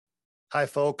Hi,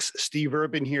 folks. Steve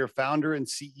Urban here, founder and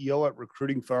CEO at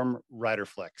recruiting firm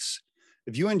Riderflex.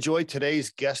 If you enjoyed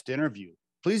today's guest interview,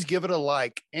 please give it a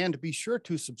like and be sure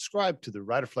to subscribe to the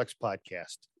Riderflex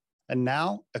podcast. And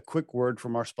now, a quick word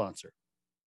from our sponsor.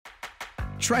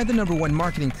 Try the #1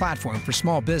 marketing platform for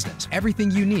small business.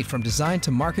 Everything you need from design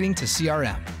to marketing to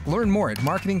CRM. Learn more at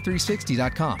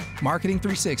marketing360.com. Marketing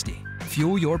 360.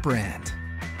 Fuel your brand.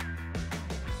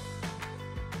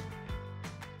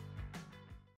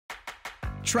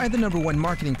 Try the #1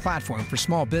 marketing platform for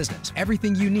small business.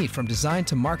 Everything you need from design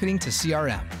to marketing to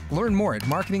CRM. Learn more at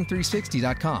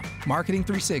marketing360.com. Marketing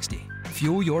 360.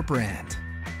 Fuel your brand.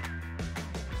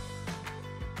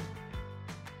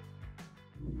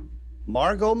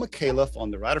 Margot McAuliffe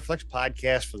on the Riderflex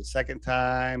podcast for the second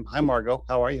time. Hi, Margot.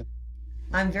 How are you?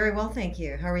 I'm very well, thank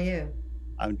you. How are you?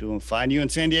 I'm doing fine. You in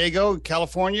San Diego,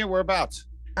 California? Whereabouts?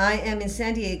 I am in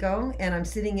San Diego, and I'm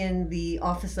sitting in the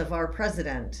office of our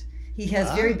president. He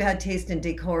has very bad taste in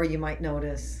decor, you might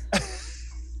notice.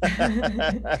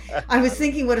 I was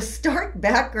thinking what a stark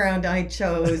background I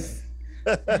chose.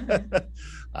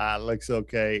 Looks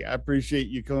okay. I appreciate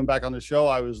you coming back on the show.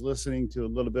 I was listening to a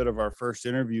little bit of our first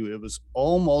interview. It was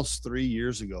almost 3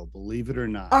 years ago, believe it or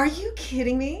not. Are you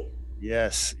kidding me?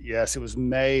 Yes. It was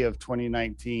May of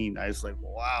 2019. I was like,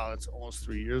 wow, that's almost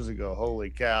 3 years ago. Holy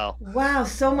cow. Wow,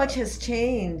 so much has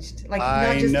changed. Like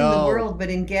I not just know. in the world, but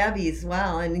in Gabby as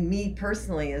well, and in me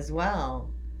personally as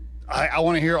well. I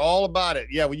want to hear all about it.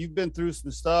 Yeah, well, you've been through some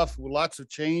stuff with lots of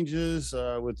changes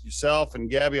with yourself and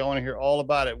Gabby. I want to hear all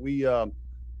about it.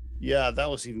 That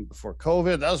was even before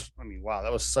COVID. Wow,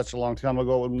 that was such a long time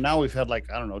ago. Now we've had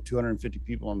 250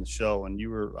 people on the show, and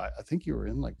I think you were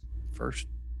in like first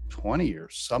 20 or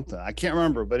something. I can't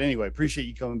remember, but anyway, appreciate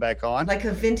you coming back on. Like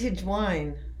a vintage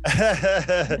wine.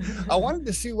 I wanted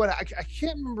to see I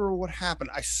can't remember what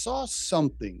happened. I saw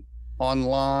something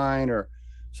online or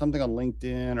something on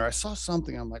LinkedIn, or I saw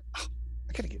something. I'm like, oh,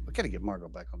 I gotta get Margot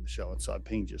back on the show. And so I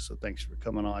pinged you. So thanks for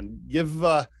coming on. Give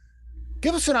us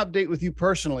an update with you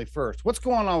personally first. What's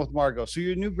going on with Margot? So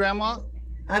you're a new grandma?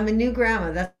 I'm a new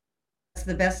grandma. That's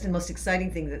the best and most exciting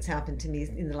thing that's happened to me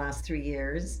in the last 3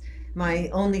 years. My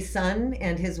only son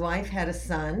and his wife had a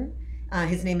son.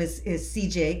 His name is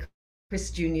CJ,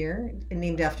 Chris Jr.,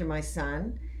 named after my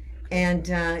son. And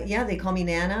they call me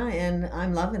Nana, and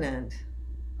I'm loving it.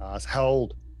 How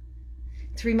old?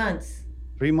 3 months.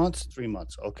 3 months? 3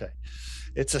 months. Okay.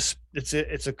 It's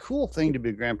a cool thing to be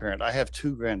a grandparent. I have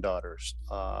two granddaughters.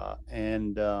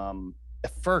 And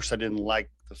at first I didn't like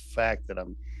the fact that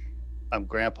I'm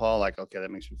grandpa, like, okay,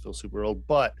 that makes me feel super old,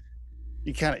 but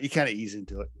you kind of ease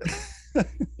into it.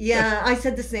 Yeah, I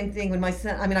said the same thing when my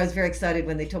son, I was very excited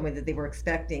when they told me that they were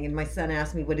expecting, and my son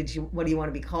asked me, what do you want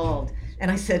to be called?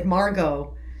 And I said,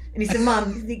 Margot. And he said,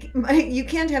 Mom, you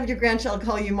can't have your grandchild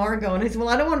call you Margot. And I said, well,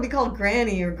 I don't want to be called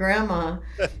Granny or Grandma.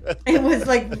 It was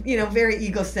very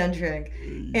egocentric.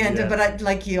 And Yeah. but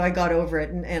I got over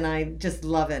it, and I just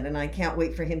love it. And I can't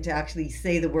wait for him to actually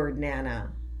say the word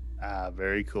Nana.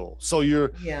 Very cool. So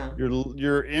you're Yeah.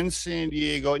 you're in San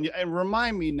Diego, and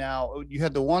remind me now, you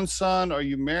had the one son. Are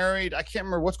you married? I can't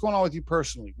remember what's going on with you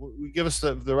personally. Give us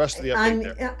the rest of the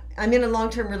update there. I'm in a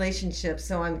long-term relationship,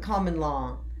 so I'm common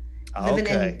law. Living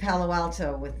in Palo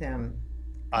Alto with him.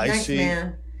 I Nice see.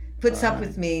 man. Puts up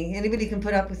with me. Anybody can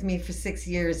put up with me for 6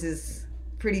 years is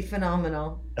pretty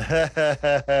phenomenal. All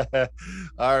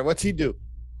right, what's he do?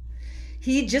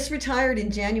 He just retired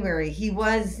in January. He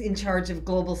was in charge of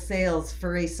global sales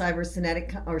for a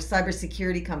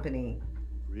cybersecurity company.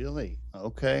 Really?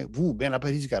 Okay. Ooh, man, I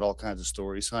bet he's got all kinds of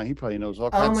stories, huh? He probably knows all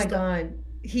kinds Oh my of stuff. God.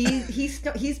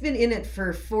 He's been in it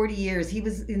for 40 years. He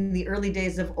was in the early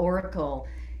days of Oracle.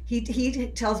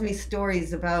 He tells me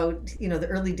stories about, the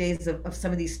early days of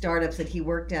some of these startups that he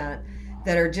worked at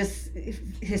that are just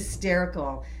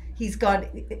hysterical. He's got,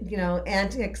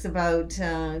 antics about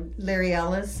Larry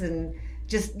Ellis, and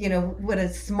just, what a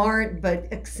smart but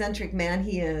eccentric man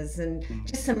he is. And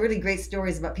just some really great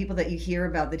stories about people that you hear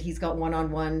about that he's got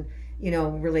one-on-one,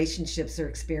 relationships or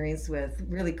experience with.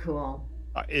 Really cool.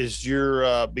 Is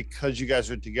your because you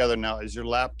guys are together now, is your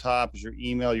laptop, is your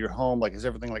email, your home, like, is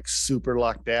everything like super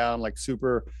locked down, like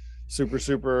super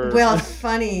Well,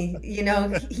 funny,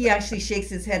 he actually shakes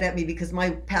his head at me because my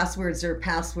passwords are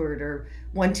password or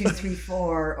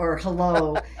 1234 or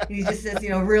hello. And he just says,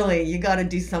 really, you got to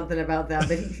do something about that.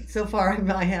 But so far,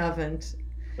 I haven't.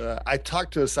 I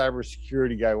talked to a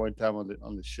cybersecurity guy one time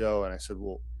on the show, and I said,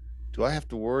 well, do I have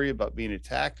to worry about being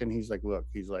attacked? And he's like, look,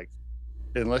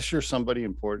 unless you're somebody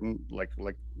important, like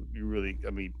you really,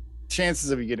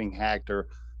 chances of you getting hacked are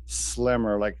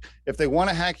slimmer. Like, if they want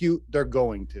to hack you, they're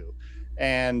going to.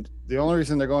 And the only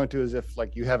reason they're going to is if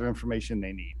like you have information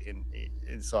they need.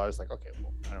 And so I was like, okay,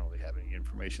 well, I don't really have any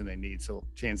information they need. So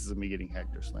chances of me getting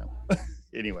hacked are slim.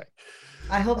 Anyway,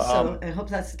 I hope so. I hope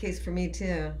that's the case for me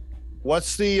too.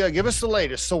 what's the, give us the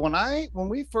latest. So when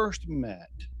we first met,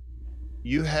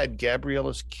 you had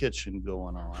Gabriella's Kitchen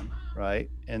going on, right?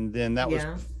 And then that was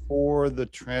Yeah. before the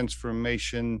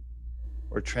transformation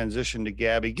or transition to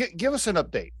Gabby. Give us an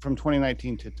update from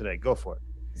 2019 to today. Go for it.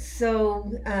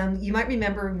 So you might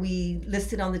remember we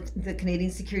listed on the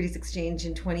Canadian Securities Exchange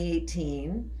in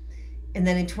 2018. And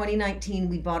then in 2019,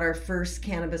 we bought our first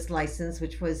cannabis license,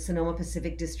 which was Sonoma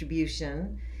Pacific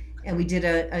Distribution. And we did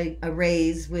a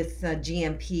raise with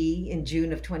GMP in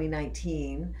June of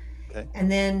 2019. Okay.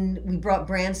 And then we brought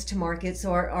brands to market.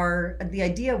 So the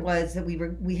idea was that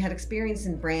we had experience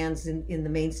in brands in the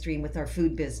mainstream with our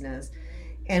food business.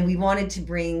 And we wanted to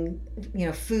bring,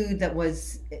 food that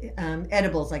was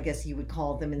edibles, I guess you would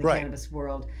call them in the Right. cannabis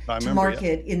world, I to remember,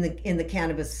 market in the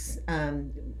cannabis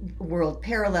world,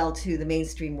 parallel to the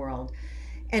mainstream world.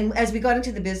 And as we got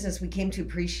into the business, we came to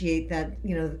appreciate that,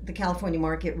 the California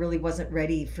market really wasn't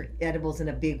ready for edibles in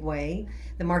a big way.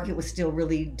 The market was still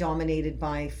really dominated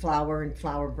by flower and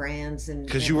flower brands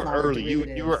because and you were flower early. You were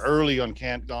derivatives. early on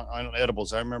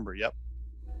edibles. I remember. Yep.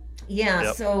 Yeah,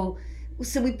 Yep. so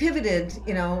we pivoted,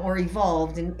 or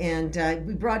evolved, and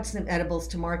we brought some edibles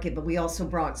to market, but we also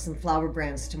brought some flower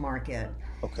brands to market,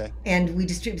 Okay. and we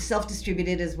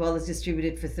self-distributed as well as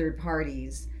distributed for third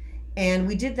parties, and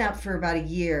we did that for about a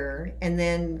year, and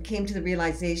then came to the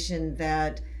realization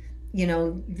that,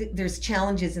 there's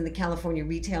challenges in the California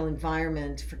retail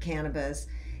environment for cannabis,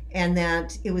 and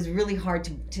that it was really hard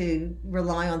to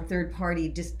rely on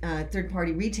third-party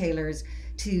retailers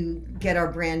to get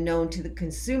our brand known to the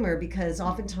consumer, because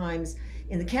oftentimes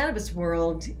in the cannabis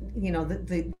world,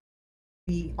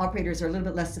 the operators are a little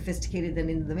bit less sophisticated than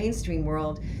in the mainstream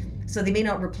world. So they may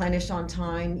not replenish on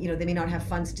time, they may not have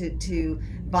funds to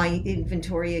buy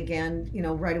inventory again,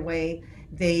 right away.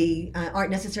 They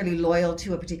aren't necessarily loyal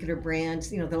to a particular brand.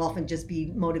 They'll often just be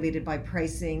motivated by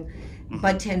pricing.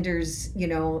 Bud tenders,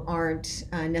 aren't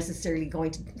necessarily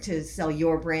going to sell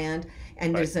your brand.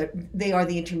 And they are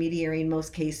the intermediary in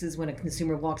most cases when a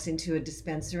consumer walks into a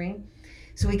dispensary.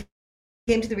 So we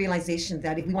came to the realization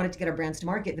that if we wanted to get our brands to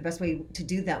market, the best way to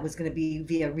do that was going to be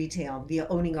via retail, via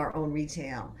owning our own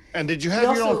retail. And did you We have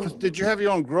also, your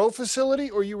own grow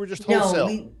facility, or you were just no,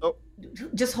 wholesale? Oh,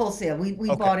 just wholesale. We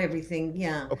okay. bought everything.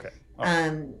 Yeah. Okay. All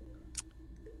right.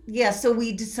 Yeah, so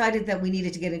we decided that we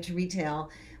needed to get into retail.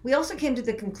 We also came to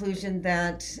the conclusion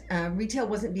that retail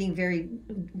wasn't being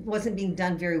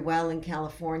done very well in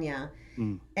California.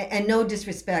 And no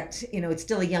disrespect, it's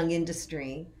still a young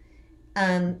industry.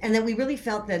 And then we really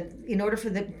felt that in order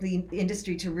for the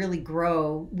industry to really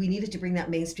grow, we needed to bring that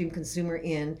mainstream consumer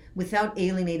in without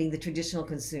alienating the traditional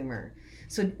consumer.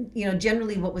 So,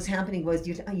 generally what was happening was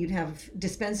you'd have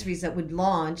dispensaries that would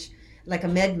launch, like a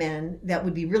MedMen, that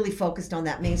would be really focused on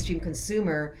that mainstream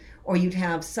consumer, or you'd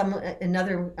have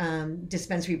another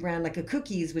dispensary brand like a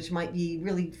Cookies, which might be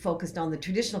really focused on the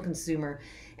traditional consumer.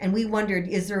 And we wondered,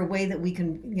 is there a way that we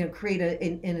can, create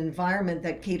an environment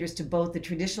that caters to both the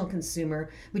traditional consumer,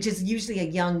 which is usually a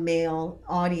young male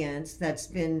audience that's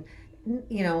been,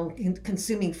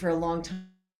 consuming for a long time.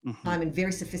 And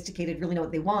very sophisticated, really know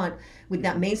what they want, with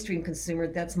that mainstream consumer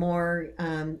that's more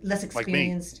less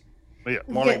experienced. Yeah,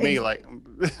 more like me, like.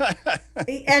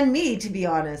 And me, to be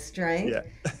honest, right?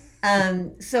 Yeah.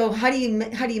 So how do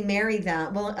you marry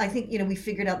that? Well, I think we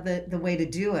figured out the way to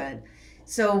do it.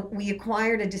 So we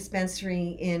acquired a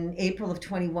dispensary in April of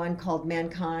 21 called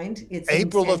Mankind. It's in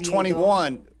April San of Diego.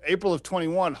 21. April of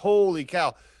 21. Holy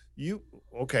cow!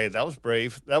 Okay? That was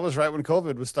brave. That was right when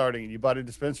COVID was starting, and you bought a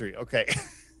dispensary. Okay.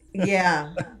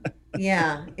 Yeah,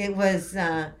 it was.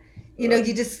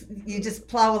 You just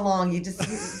plow along.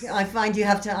 I find you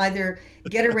have to either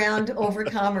get around,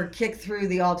 overcome, or kick through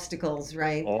the obstacles,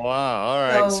 right? Oh, wow. All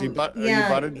right. So So you bought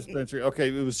yeah, a dispensary. Okay.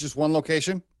 It was just one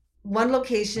location. one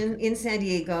location in San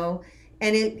Diego,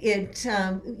 and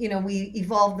we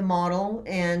evolved the model,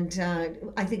 and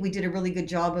I think we did a really good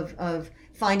job of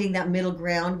finding that middle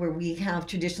ground where we have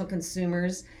traditional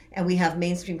consumers and we have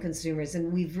mainstream consumers,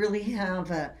 and we really have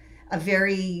a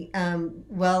very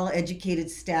well-educated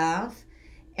staff.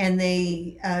 And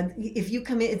if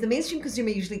the mainstream consumer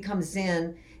usually comes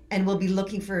in and will be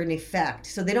looking for an effect,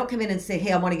 so they don't come in and say,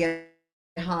 hey, I want to get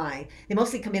high. They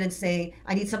mostly come in and say,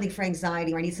 I need something for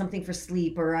anxiety, or I need something for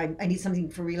sleep, or I need something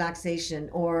for relaxation,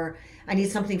 or I need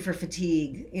something for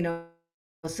fatigue,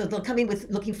 So they'll come in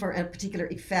looking for a particular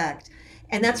effect.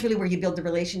 And that's really where you build the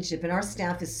relationship. And our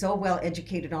staff is so well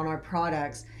educated on our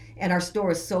products and our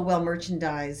store is so well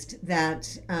merchandised that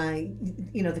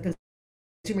the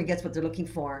consumer gets what they're looking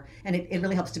for, and it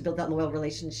really helps to build that loyal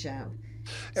relationship.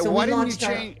 And So why we didn't you launched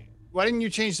our change? Why didn't you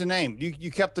change the name?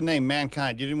 You kept the name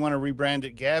Mankind. You didn't want to rebrand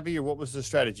it Gabby, or what was the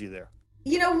strategy there?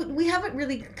 we haven't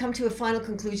really come to a final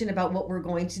conclusion about what we're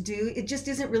going to do. It just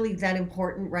isn't really that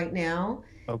important right now.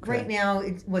 Right Okay. now,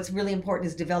 what's really important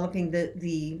is developing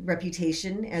the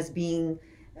reputation as being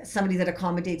somebody that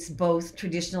accommodates both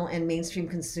traditional and mainstream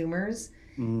consumers.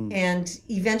 Mm, And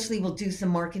eventually we'll do some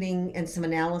marketing and some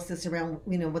analysis around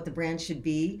what the brand should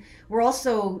be. We're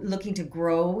also looking to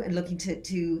grow and looking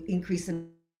to increase the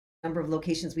number of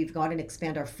locations we've got and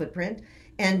expand our footprint.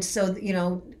 And so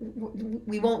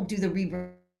we won't do the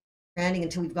rebranding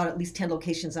until we've got at least 10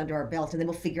 locations under our belt, and then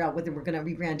we'll figure out whether we're going to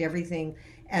rebrand everything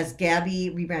as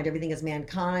Gabby, rebrand everything as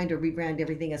Mankind, or rebrand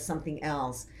everything as something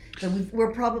else. But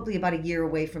we're probably about a year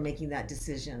away from making that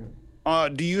decision.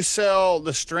 do you sell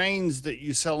the strains that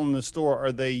you sell in the store?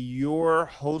 Are they your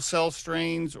wholesale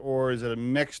strains, or is it a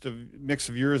mix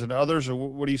of yours and others, or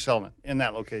what are you selling in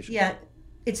that location? Yeah,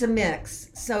 it's a mix.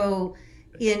 So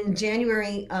in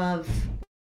January of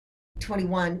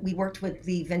 21, we worked with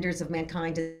the vendors of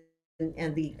Mankind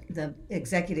and the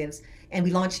executives, and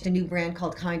we launched a new brand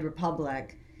called Kind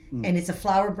Republic. Mm, And it's a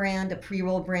flower brand, a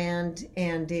pre-roll brand,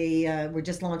 and we're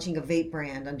just launching a vape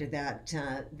brand under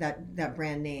that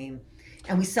brand name.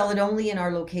 And we sell it only in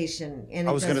our location, and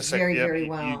I it was going does to say, very, yeah, very you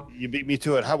well. you beat me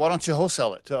to it. Why don't you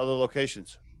wholesale it to other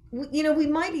locations? We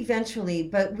might eventually,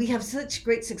 but we have such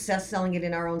great success selling it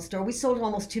in our own store. We sold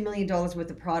almost $2 million worth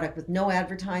of product with no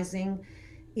advertising,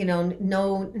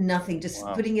 no nothing, just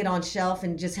Wow. putting it on shelf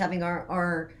and just having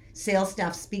our sales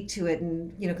staff speak to it,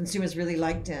 and consumers really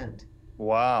liked it.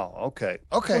 Wow. Okay.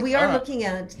 So Okay. we All are right. looking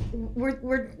at,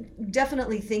 we're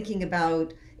definitely thinking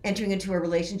about entering into a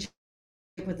relationship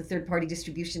with a third party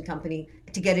distribution company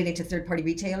to get it into third party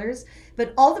retailers.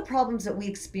 But all the problems that we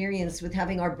experienced with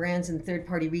having our brands in third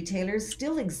party retailers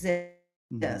still exist.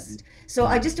 Mhm. So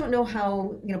I Mhm. just don't know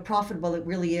how profitable it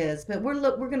really is, but we're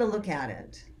going to look at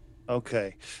it.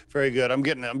 Okay, very good. I'm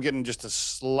getting just a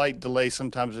slight delay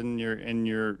sometimes in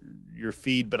your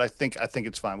feed, but I think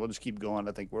it's fine. We'll just keep going.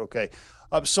 I think we're okay.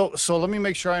 So let me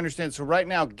make sure I understand. So right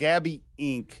now, Gabby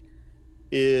Inc.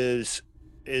 is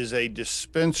is a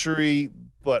dispensary,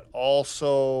 but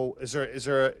also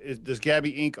does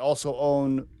Gabby Inc. also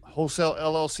own wholesale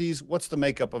LLCs? What's the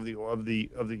makeup of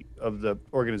the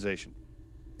organization?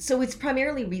 So it's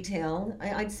primarily retail.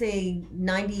 I'd say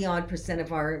 90 odd percent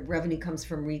of our revenue comes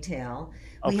from retail.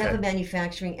 We have Okay, a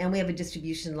manufacturing and we have a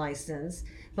distribution license,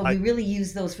 but we I really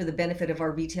use those for the benefit of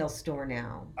our retail store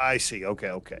now. I see. Okay,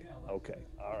 okay, okay.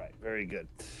 All right, very good.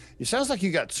 It sounds like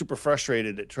you got super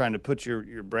frustrated at trying to put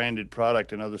your branded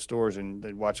product in other stores, and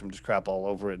they'd watch them just crap all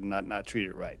over it and not treat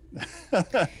it right.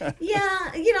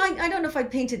 Yeah, I don't know if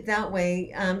I'd paint it that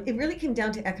way. It really came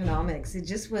down to economics. It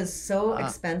just was so Ah,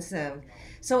 expensive.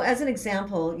 So, as an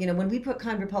example, when we put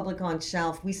Kind Republic on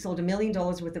shelf, we sold $1 million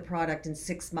worth of product in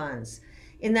 6 months.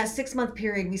 In that 6 month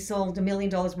period, we sold $1 million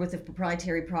worth of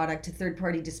proprietary product to third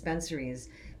party dispensaries.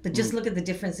 But mm, just look at the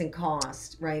difference in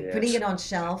cost, right? Putting yes, it on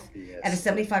shelf at a yes,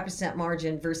 75%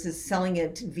 margin versus selling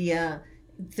it via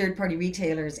third party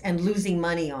retailers and losing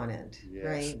money on it, yes,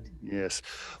 right? yes.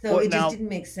 So What it just now? didn't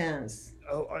make sense.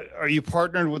 Oh, are you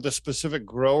partnered with a specific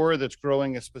grower that's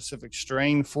growing a specific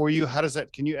strain for you? How does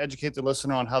that? Can you educate the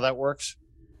listener on how that works?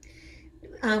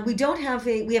 We don't have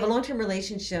we have a long-term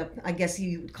relationship, I guess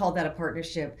you would call that a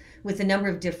partnership, with a number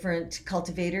of different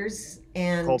cultivators.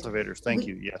 And Cultivators. Thank we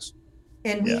you. Yes.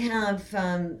 we Yeah.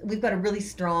 have we've got a really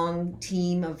strong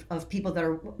team of people that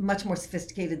are much more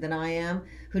sophisticated than I am,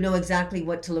 who know exactly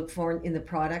what to look for in the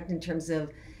product in terms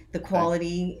of the Okay.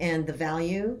 quality and the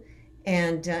value,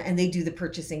 and they do the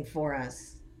purchasing for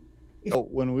us. If Oh,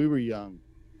 when we were young,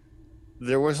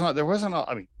 there wasn't.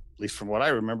 I mean, at least from what I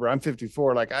remember, I'm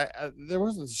 54. Like there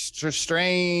wasn't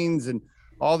strains and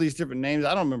all these different names.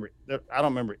 I don't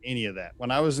remember any of that.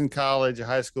 When I was in college,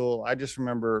 high school, I just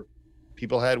remember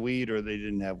people had weed or they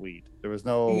didn't have weed. There was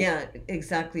no. Yeah,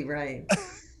 exactly right.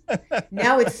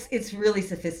 Now it's really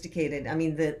sophisticated. I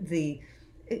mean, the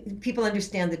people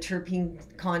understand the terpene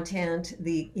content,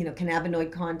 the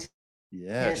cannabinoid content.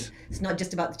 Yes. It's not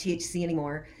just about the THC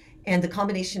anymore, and the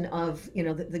combination of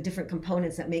the different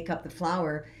components that make up the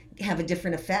flower have a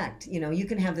different effect. You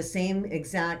can have the same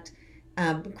exact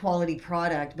quality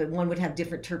product, but one would have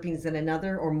different terpenes than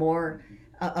another, or more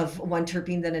of one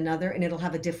terpene than another, and it'll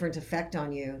have a different effect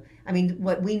on you. I mean,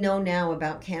 what we know now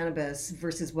about cannabis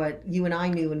versus what you and I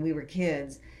knew when we were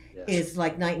kids Yes. is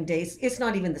like night and day. It's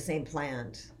not even the same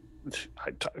plant.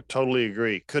 I totally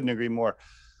agree. Couldn't agree more.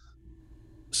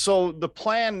 So the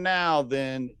plan now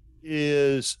then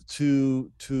is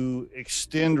to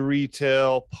extend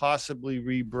retail, possibly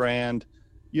rebrand.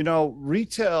 You know,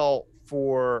 retail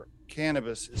for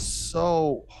cannabis is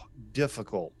so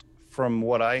difficult from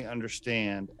what I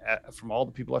understand from all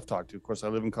the people I've talked to. Of course, I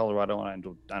live in Colorado and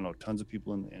I know tons of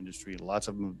people in the industry. Lots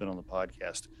of them have been on the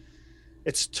podcast.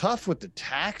 It's tough with the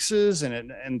taxes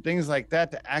and things like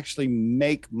that to actually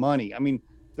make money. I mean,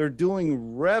 they're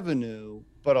doing revenue,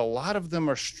 but a lot of them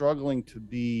are struggling to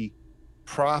be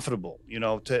profitable, you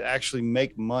know, to actually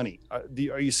make money.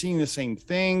 Are you seeing the same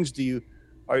things? Do you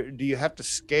have to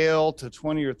scale to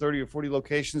 20 or 30 or 40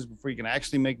 locations before you can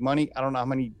actually make money? I don't know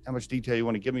how much detail you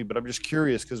want to give me, but I'm just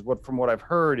curious because from what I've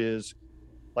heard is,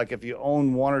 like, if you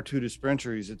own one or two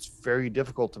dispensaries, it's very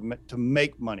difficult to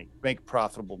make money, make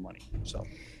profitable money. So,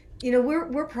 you know,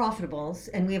 we're profitable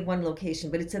and we have one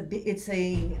location, but it's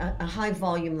a high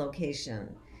volume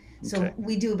location. So okay.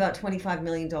 we do about $25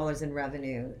 million in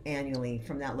revenue annually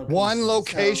from that location. One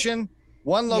location? So,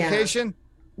 one location?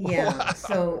 Yeah. Wow.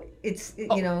 So it's,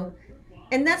 you know,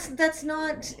 and that's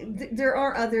not, there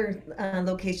are other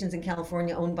locations in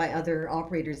California owned by other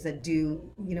operators that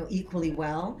do, you know, equally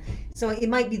well. So it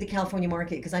might be the California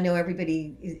market, because I know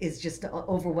everybody is just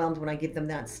overwhelmed when I give them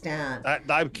that stat.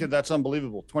 That's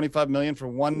unbelievable. 25 million for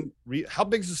one. How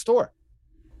big is the store?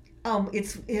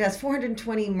 It has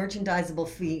 420 merchandisable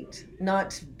feet,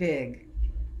 not big.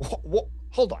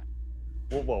 Hold on.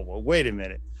 Whoa. Wait a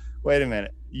minute.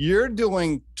 You're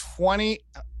doing 20.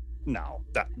 No,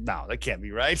 that can't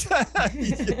be right.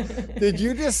 Did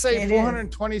you just say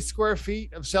 420 square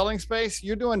feet of selling space?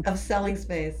 You're doing of selling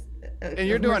space, and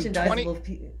you're doing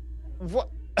 20. What?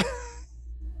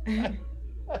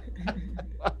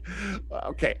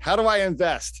 Okay, how do I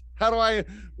invest?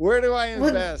 Where do I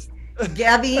invest?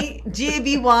 Gabby,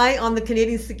 GABY on the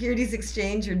Canadian Securities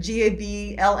Exchange, or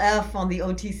GABLF on the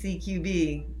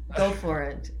OTCQB. Go for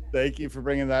it. Thank you for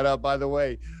bringing that up, by the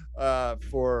way.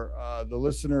 For the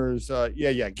listeners,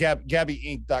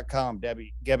 GabbyInc.com.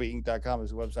 GabbyInc.com is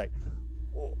the website.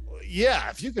 Yeah,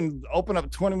 if you can open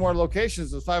up 20 more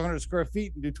locations with 500 square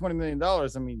feet and do $20 million, I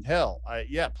mean, hell,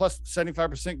 plus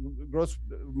 75% gross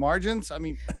margins. I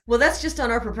mean, well, that's just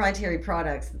on our proprietary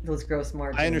products, those gross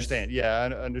margins. I understand. Yeah, I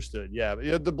understood. Yeah,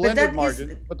 but the blended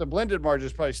margin, but the blended margin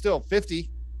is probably still 50.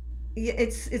 Yeah,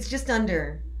 it's just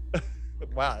under.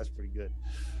 Wow, that's pretty good.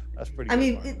 That's pretty. I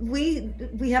mean,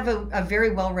 we have a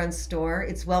very well run store.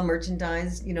 It's well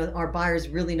merchandised. You know, our buyers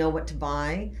really know what to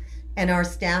buy, and our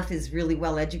staff is really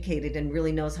well educated and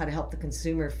really knows how to help the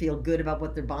consumer feel good about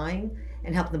what they're buying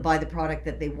and help them buy the product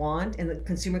that they want, and the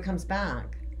consumer comes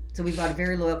back. So we've got a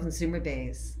very loyal consumer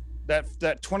base. That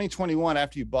 2021,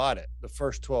 after you bought it, the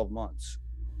first 12 months,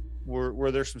 were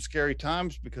there some scary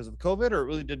times because of COVID, or it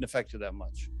really didn't affect you that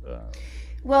much?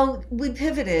 Well, we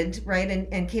pivoted, right,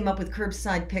 and came up with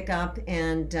curbside pickup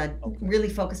and really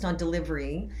focused on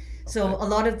delivery. So a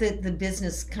lot of the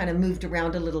business kind of moved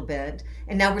around a little bit,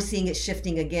 and now we're seeing it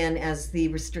shifting again as the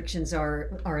restrictions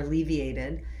are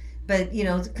alleviated. But, you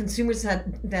know, consumers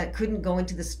that couldn't go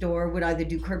into the store would either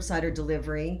do curbside or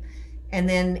delivery. And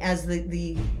then as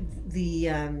the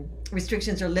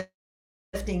restrictions are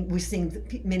lifting, we're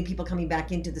seeing many people coming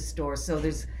back into the store. So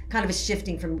there's kind of a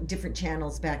shifting from different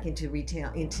channels back into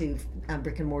retail, into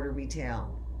brick and mortar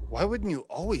retail. Why wouldn't you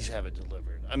always have it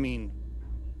delivered? I mean,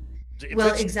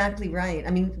 well, exactly right. I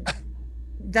mean,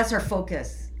 that's our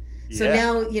focus. So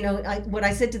now, you know, what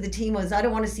I said to the team was, I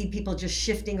don't want to see people just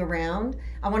shifting around.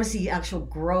 I want to see actual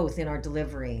growth in our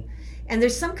delivery. And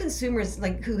there's some consumers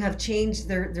like who have changed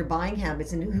their buying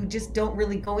habits and who just don't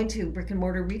really go into brick and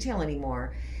mortar retail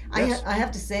anymore. Yes. I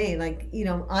have to say, like, you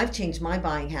know, I've changed my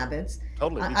buying habits.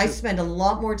 Totally. I spend a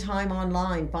lot more time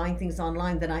online, buying things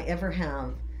online than I ever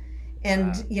have.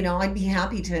 And, you know, I'd be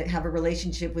happy to have a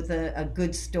relationship with a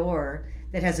good store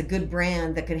that has a good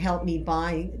brand that could help me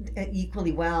buy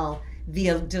equally well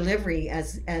via delivery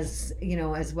as you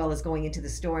know, as well as going into the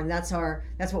store. And that's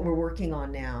what we're working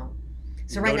on now.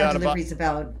 So right now delivery is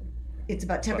about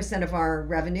 10% of our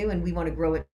revenue, and we want to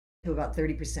grow it to about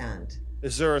 30%.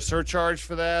 Is there a surcharge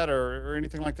for that or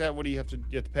anything like that? What do you have to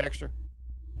pay extra?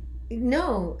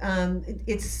 No,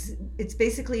 it's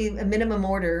basically a minimum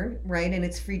order, right? And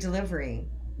it's free delivery.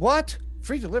 What?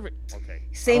 Free delivery? Okay.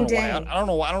 Same day. I don't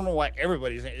know why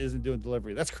everybody isn't doing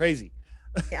delivery. That's crazy.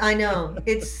 I know.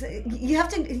 It's you have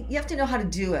to know how to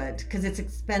do it because it's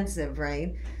expensive,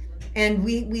 right? And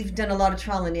we've done a lot of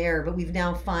trial and error, but we've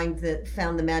now found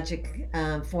the magic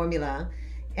formula,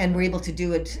 and we're able to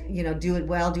do it, you know, do it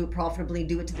well, do it profitably,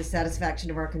 do it to the satisfaction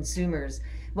of our consumers.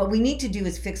 What we need to do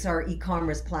is fix our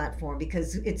e-commerce platform,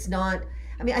 because it's not,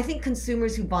 I mean, I think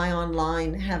consumers who buy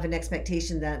online have an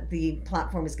expectation that the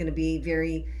platform is going to be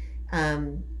very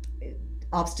um,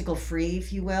 obstacle free,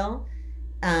 if you will,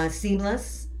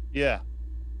 seamless. Yeah.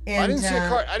 I And didn't see a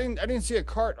cart. I didn't see a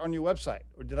cart on your website.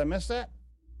 Or did I miss that?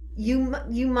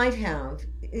 you might have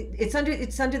it's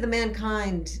under the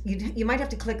Mankind. You might have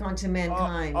to click onto Oh,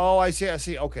 Mankind. oh, I see. I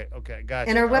see. Okay. Okay. And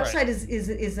Gotcha. our All right. website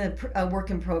is a work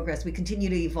in progress. We continue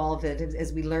to evolve it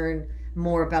as we learn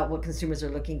more about what consumers are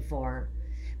looking for.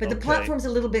 But the Okay. platform's a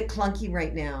little bit clunky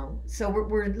right now, so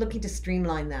we're looking to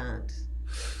streamline that.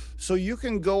 So you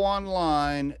can go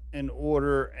online and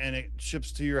order and it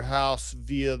ships to your house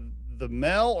via the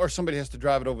mail, or somebody has to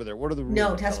drive it over there. What are the rules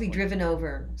No, it in has to be California? driven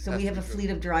over. So Has we to have be a driven. fleet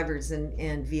of drivers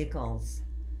and vehicles.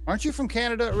 Aren't you from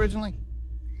Canada originally?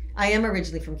 I am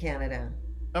originally from Canada.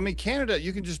 I mean, Canada,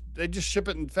 they just ship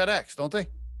it in FedEx, don't they?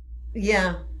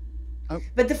 Yeah, Oh,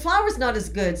 but the flour's not as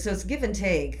good, so it's give and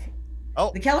take.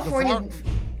 oh, The the flour. California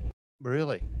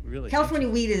Really, really California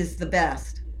interesting. wheat is the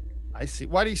best. I see.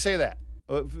 Why do you say that?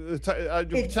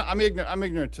 It I'm ignorant. I'm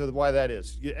ignorant to why that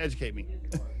is. You educate me.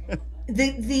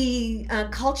 the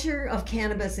culture of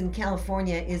cannabis in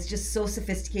California is just so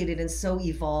sophisticated and so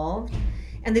evolved.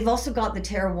 And they've also got the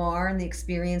terroir and the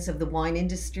experience of the wine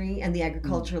industry and the Mm,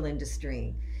 agricultural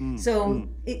industry. mm, So mm.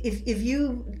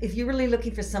 if you're really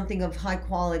looking for something of high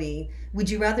quality, would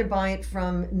you rather buy it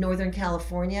from Northern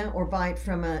California or buy it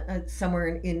from a somewhere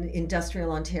in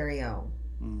industrial Ontario?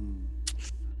 Mm.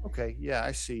 Okay, yeah,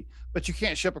 I see. But you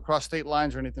can't ship across state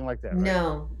lines or anything like that, right?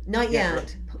 No, You not can't.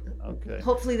 yet. Okay.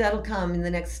 Hopefully that'll come in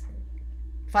the next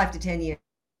 5 to 10 years.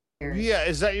 Yeah,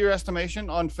 is that your estimation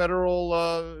on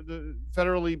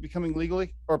federally becoming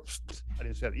legally? Or I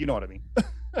didn't say that. You know what I mean?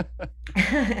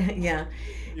 Yeah.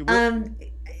 You would- Um,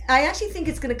 I actually think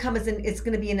it's going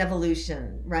to be an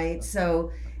evolution, right?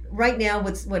 So right now,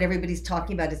 what everybody's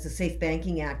talking about is the Safe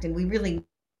Banking Act, and we really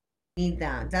need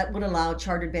that. That would allow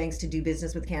chartered banks to do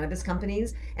business with cannabis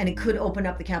companies, and it could open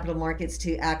up the capital markets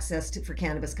to for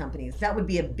cannabis companies. That would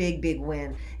be a big, big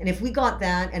win. And if we got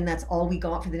that, and that's all we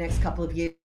got for the next couple of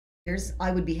years,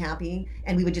 I would be happy,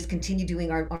 and we would just continue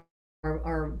doing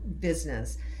our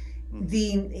business.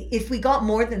 Mhm. If we got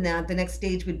more than that, the next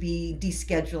stage would be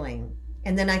descheduling.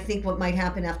 And then I think what might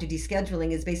happen after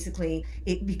descheduling is basically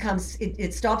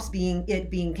it stops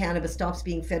being cannabis stops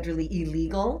being federally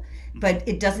illegal, but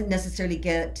it doesn't necessarily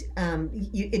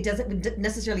it doesn't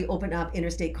necessarily open up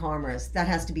interstate commerce. That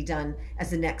has to be done as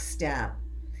the next step.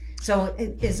 So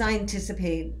as I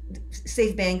anticipate,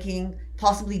 safe banking,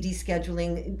 possibly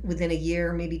descheduling within a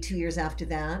year, maybe 2 years after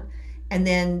that, and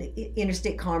then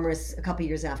interstate commerce a couple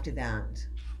years after that.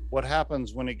 What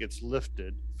happens when it gets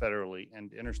lifted federally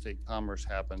and interstate commerce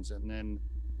happens, and then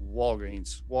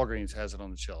Walgreens has it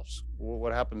on the shelves?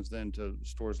 What happens then to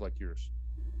stores like yours?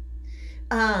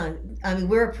 I mean,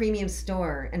 we're a premium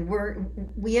store, and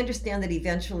we understand that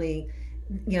eventually,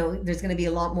 there's going to be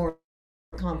a lot more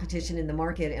competition in the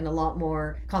market and a lot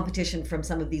more competition from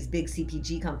some of these big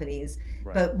CPG companies.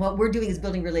 Right. But what we're doing is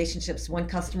building relationships one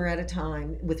customer at a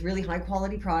time with really high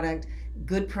quality product,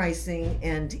 good pricing,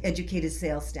 and educated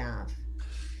sales staff. Do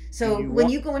So you when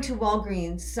want you go into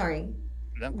Walgreens, sorry,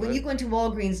 them? Go when you ahead. go into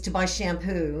Walgreens to buy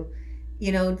shampoo,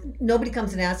 nobody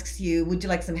comes and asks you, "Would you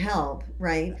like some help?"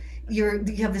 Right? You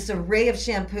have this array of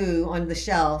shampoo on the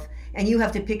shelf, and you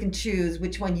have to pick and choose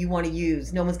which one you want to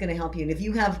use. No one's going to help you. And if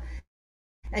you have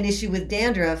an issue with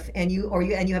dandruff and you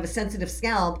have a sensitive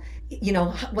scalp,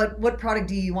 what product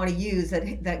do you want to use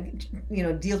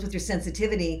that deals with your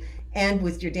sensitivity and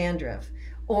with your dandruff?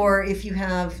 Or if you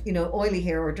have oily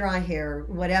hair or dry hair,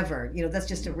 whatever, that's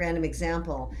just a random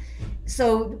example.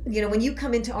 So when you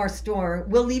come into our store,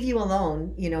 we'll leave you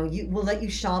alone. We'll let you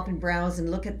shop and browse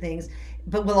and look at things,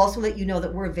 but we'll also let you know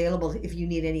that we're available if you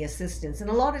need any assistance. And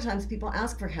a lot of times people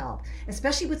ask for help,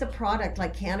 especially with a product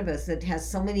like cannabis that has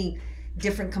so many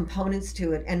different components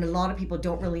to it, and a lot of people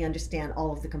don't really understand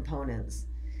all of the components.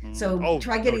 So Oh,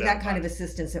 try no getting doubt that kind about of it.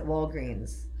 assistance at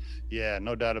Walgreens. Yeah,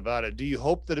 no doubt about it. Do you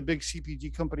hope that a big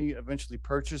CPG company eventually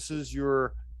purchases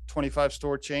your 25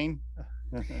 store chain?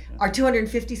 Our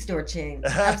 250 store chain,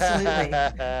 absolutely.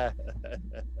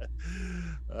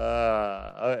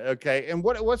 Okay. And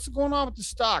what's going on with the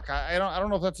stock? I don't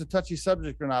know if that's a touchy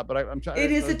subject or not, but I'm trying.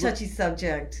 It is a touchy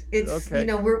subject. It's Okay.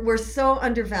 we're so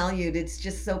undervalued. It's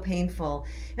just so painful,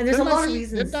 and there's a Didn't I lot of see?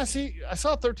 reasons. Didn't I see? I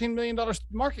saw $13 million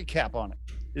market cap on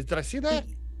it. Did I see that?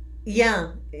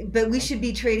 Yeah, but we should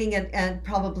Okay. be trading at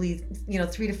probably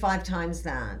 3 to 5 times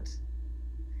that,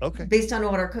 Okay. based on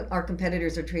what our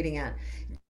competitors are trading at.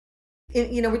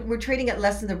 We're trading at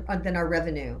less than our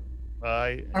revenue.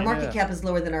 Our market Yeah. cap is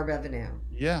lower than our revenue,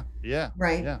 Yeah. Yeah.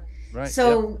 right? Yeah. Right. Yep.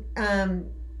 So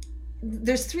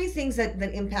there's three things that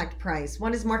impact price.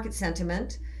 One is market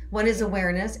sentiment, one is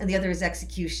awareness, and the other is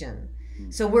execution.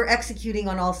 So we're executing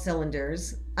on all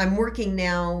cylinders. I'm working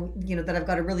now, that I've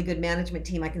got a really good management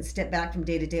team. I can step back from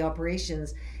day-to-day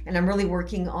operations, and I'm really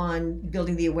working on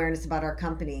building the awareness about our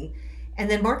company. And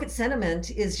then market sentiment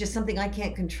is just something I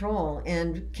can't control,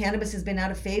 and cannabis has been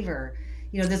out of favor.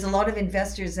 There's a lot of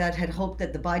investors that had hoped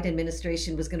that the Biden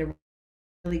administration was going to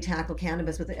really tackle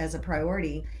cannabis as a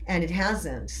priority, and it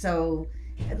hasn't. So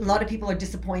a lot of people are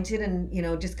disappointed and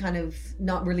just kind of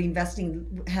not really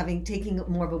investing, taking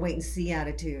more of a wait and see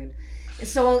attitude.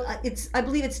 So I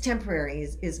believe it's temporary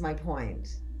is my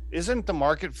point. Isn't the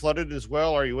market flooded as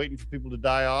well? Are you waiting for people to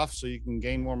die off so you can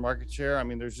gain more market share?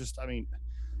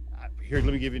 Here,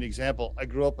 let me give you an example. I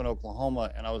grew up in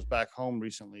Oklahoma, and I was back home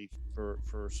recently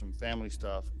for some family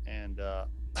stuff, and I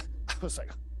was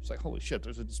like, holy shit,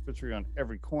 there's a dispensary on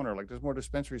every corner. Like, there's more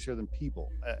dispensaries here than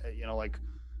people.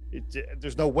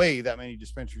 There's no way that many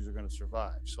dispensaries are going to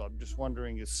survive. So I'm just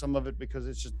wondering, is some of it because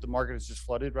it's just the market is just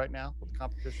flooded right now with the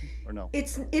competition, or no?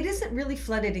 It isn't really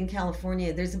flooded in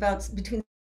California. There's about between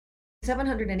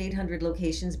 700 and 800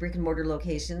 locations, brick and mortar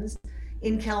locations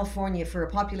in California for a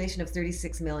population of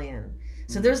 36 million.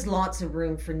 So there's lots of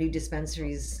room for new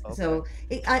dispensaries. Okay. So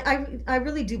I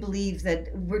really do believe that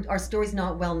our story's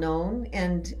not well known,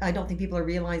 and I don't think people are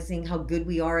realizing how good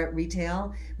we are at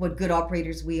retail, what good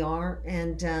operators we are,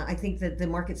 and I think that the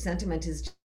market sentiment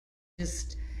is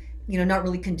just not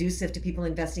really conducive to people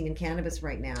investing in cannabis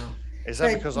right now. Is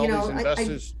that because all these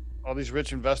investors, all these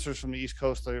rich investors from the East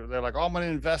Coast, they're like, oh, I'm going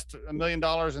to invest $1 million,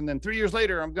 and then 3 years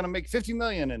later I'm going to make 50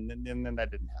 million, and then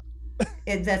that didn't happen.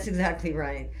 That's exactly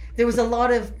right. There was a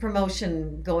lot of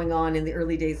promotion going on in the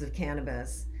early days of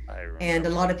cannabis, and a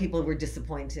lot of people were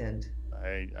disappointed.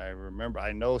 I remember.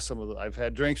 I know some of I've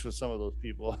had drinks with some of those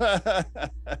people.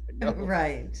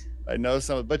 Right. I know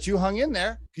some, but you hung in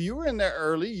there. You were in there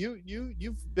early.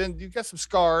 You've got some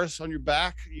scars on your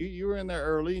back. You were in there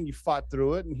early, and you fought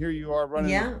through it. And here you are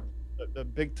running a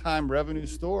big time revenue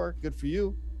store. Good for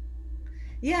you.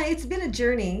 Yeah, it's been a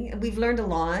journey. We've learned a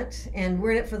lot, and we're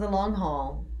in it for the long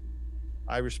haul.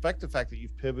 I respect the fact that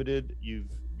you've pivoted, you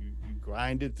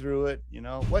grinded through it.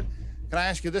 What can I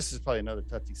ask you? This is probably another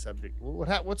touchy subject.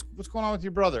 What's going on with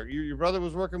your brother? Your brother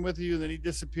was working with you, and then he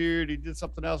disappeared. He did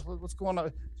something else. What's going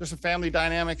on? There's some family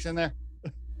dynamics in there.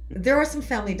 There are some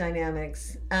family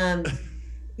dynamics.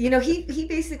 He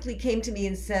basically came to me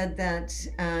and said that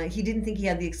he didn't think he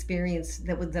had the experience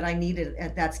that I needed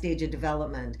at that stage of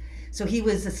development. So he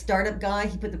was a startup guy.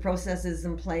 He put the processes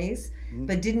in place,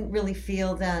 but didn't really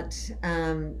feel that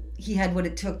he had what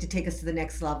it took to take us to the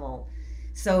next level.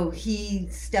 So he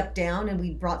stepped down, and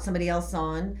we brought somebody else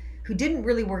on who didn't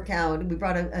really work out. We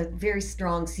brought a very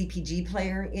strong CPG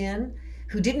player in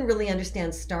who didn't really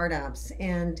understand startups,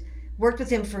 and worked with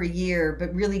him for a year,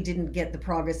 but really didn't get the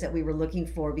progress that we were looking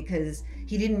for because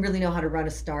he didn't really know how to run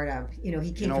a startup.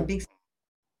 He came from big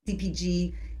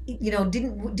CPG,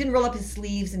 didn't roll up his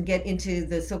sleeves and get into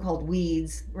the so-called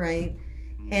weeds, right?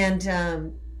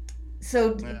 And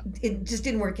it just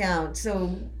didn't work out.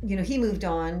 So, he moved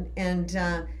on, and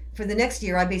for the next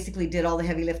year, I basically did all the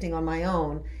heavy lifting on my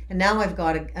own. And now I've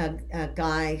got a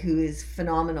guy who is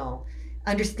phenomenal,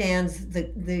 understands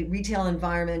the retail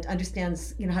environment,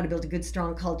 understands how to build a good,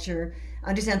 strong culture,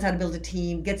 understands how to build a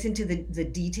team, gets into the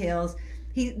details.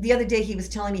 The other day he was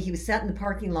telling me he was sat in the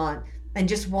parking lot and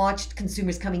just watched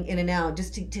consumers coming in and out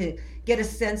just to get a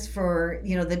sense for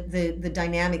the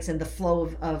dynamics and the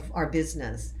flow of our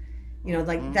business.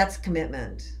 That's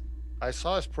commitment. I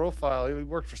saw his profile. He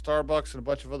worked for Starbucks and a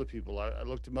bunch of other people. I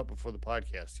looked him up before the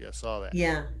podcast. Yeah, I saw that.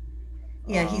 Yeah,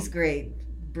 he's great.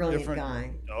 Brilliant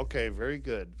guy. Okay, very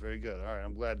good. All right,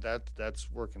 I'm glad that's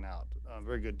working out.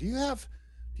 Very good. Do you have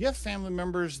family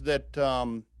members that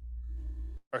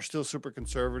are still super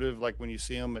conservative? Like when you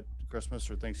see them at Christmas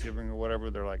or Thanksgiving or whatever,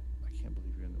 they're like, I can't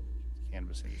believe you're in the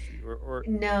cannabis industry. Or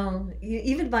no,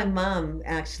 even my mom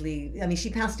actually. I mean, she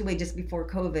passed away just before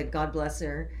COVID. God bless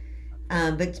her.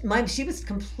 But she was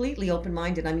completely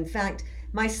open-minded. I mean, in fact,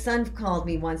 my son called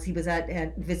me once. He was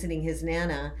at visiting his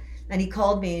Nana. And he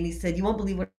called me and he said, you won't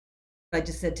believe what I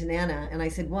just said to Nana. And I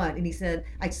said, what? And he said,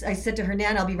 I said to her,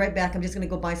 Nana, I'll be right back. I'm just going to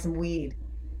go buy some weed.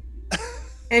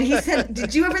 And he said,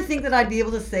 did you ever think that I'd be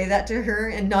able to say that to her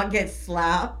and not get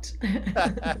slapped? Did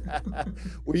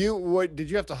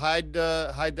you have to hide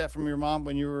that from your mom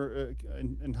when you were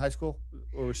in high school?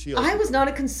 Or was she? I was not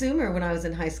a consumer when I was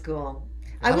in high school.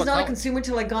 I was not a consumer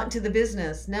till I got into the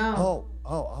business. No.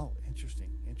 Oh, interesting.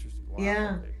 Wow.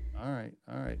 Yeah. All right.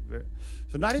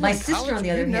 So not even my in sister, college? on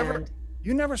the other hand,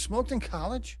 you never smoked in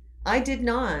college? I did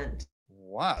not.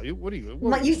 Wow. What are you? My,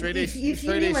 What are you? you Straight A, if you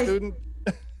straight knew A my student?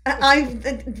 I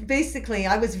basically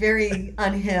I was very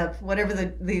unhip, whatever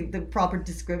the proper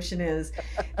description is.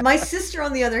 My sister,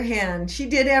 on the other hand, she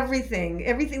did everything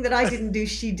that I didn't do,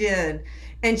 she did,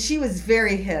 and she was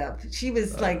very hip. She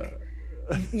was like,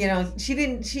 she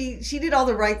did all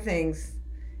the right things,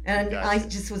 and I Gotcha.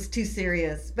 just was too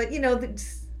serious. But the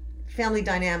family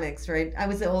dynamics, right? I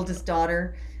was the oldest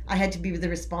daughter. I had to be the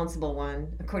responsible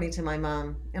one, according to my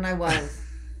mom, and I was.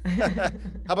 How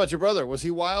about your brother? Was he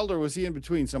wild or was he in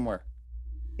between somewhere?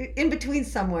 In between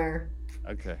somewhere.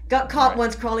 Okay. Got All caught right.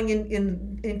 once crawling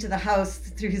into the house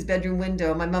through his bedroom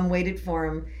window. My mom waited for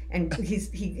him, and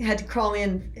he had to crawl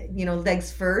in,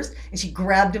 legs first, and she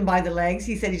grabbed him by the legs.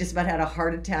 He said he just about had a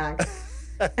heart attack.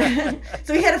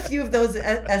 So he had a few of those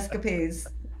escapades.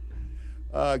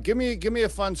 Give me a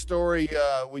fun story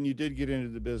when you did get into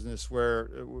the business. Where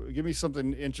give me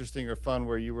something interesting or fun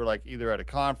where you were like either at a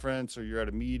conference or you're at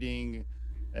a meeting,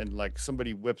 and like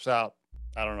somebody whips out,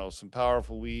 I don't know, some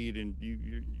powerful weed, and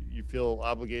you feel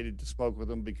obligated to smoke with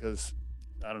them because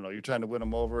I don't know, you're trying to win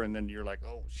them over, and then you're like,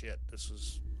 oh shit, this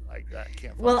was like I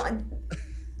can't Well, function.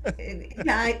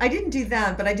 yeah, I didn't do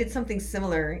that, but I did something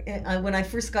similar. When I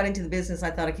first got into the business,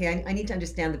 I thought, okay, I need to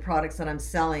understand the products that I'm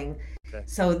selling, Okay.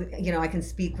 so I can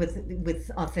speak with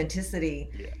authenticity.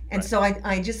 Yeah. And Right. so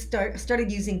I just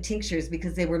started using tinctures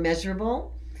because they were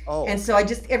measurable. Oh, And so okay. I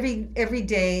just every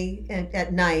day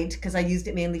at night, because I used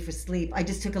it mainly for sleep, I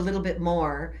just took a little bit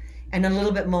more and a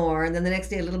little bit more, and then the next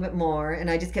day a little bit more, and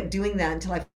I just kept doing that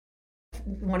until I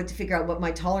wanted to figure out what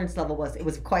my tolerance level was. It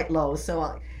was quite low,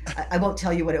 so I won't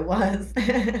tell you what it was.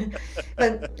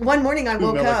 But one morning I Two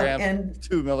woke up milligrams. and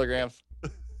 2 milligrams.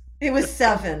 it was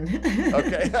 7,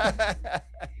 Okay.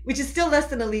 which is still less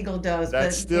than a legal dose,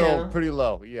 That's but still pretty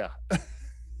low. Yeah.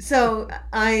 So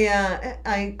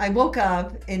I woke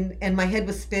up and my head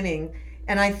was spinning,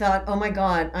 and I thought, oh my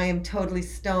God, I am totally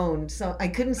stoned. So I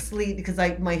couldn't sleep because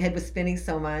my head was spinning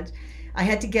so much. I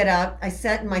had to get up. I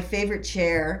sat in my favorite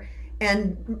chair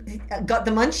and got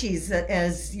the munchies,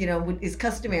 as is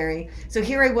customary. So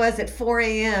here I was at 4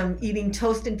 a.m. eating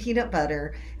toast and peanut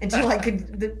butter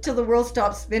till the world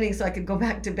stopped spinning so I could go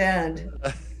back to bed.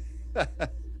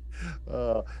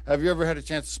 Have you ever had a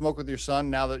chance to smoke with your son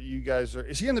now that you guys are,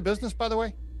 is he in the business, by the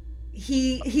way?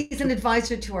 He's an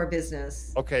advisor to our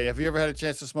business. Okay. Have you ever had a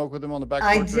chance to smoke with him on the back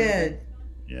I porch or anything? did.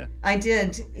 Yeah. I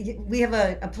did. We have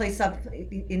a place up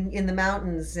in the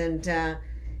mountains, and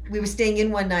we were staying in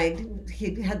one night.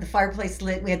 He had the fireplace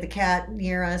lit. We had the cat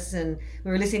near us, and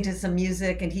we were listening to some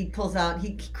music. And he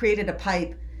created a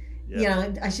pipe.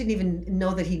 Yeah. I shouldn't even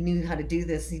know that he knew how to do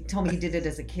this. He told me he did it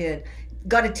as a kid.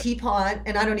 Got a teapot,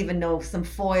 and I don't even know, some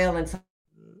foil and some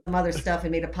other stuff,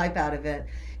 and made a pipe out of it.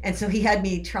 And so he had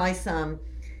me try some,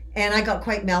 and I got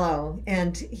quite mellow.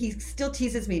 And he still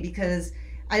teases me because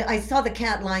I saw the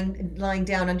cat lying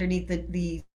down underneath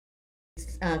the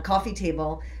coffee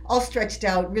table, all stretched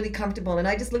out, really comfortable. And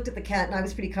I just looked at the cat, and I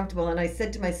was pretty comfortable. And I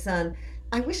said to my son,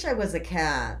 I wish I was a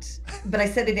cat. But I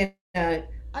said it in a,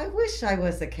 I wish I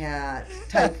was a cat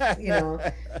type.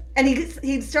 And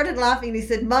he started laughing, and he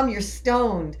said, Mom, you're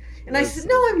stoned. And I That's said,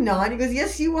 No, I'm not. He goes,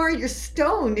 Yes, you are. You're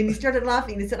stoned. And he started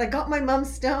laughing. He said, I got my mom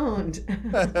stoned.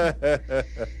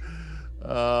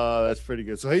 That's pretty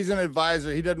good. So he's an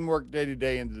advisor. He doesn't work day to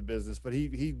day into the business, but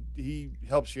he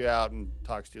helps you out and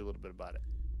talks to you a little bit about it.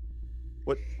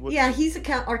 What Yeah, he's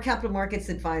our capital markets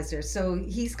advisor. So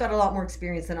he's got a lot more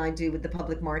experience than I do with the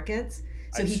public markets.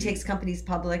 So I he see. takes companies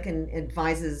public and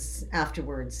advises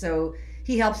afterwards. So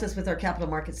he helps us with our capital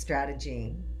market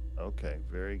strategy. Okay,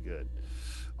 very good.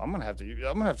 I'm gonna have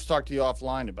to talk to you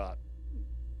offline about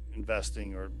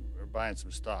investing or buying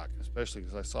some stock, especially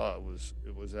because I saw it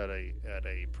was at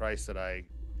a price that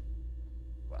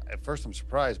at first I'm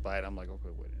surprised by it. I'm like, okay,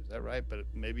 wait, is that right? But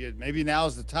maybe now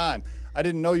is the time. I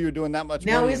didn't know you were doing that much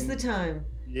Now money. is the time.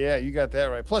 Yeah, you got that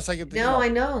right. Plus, I get to, No, I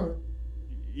know.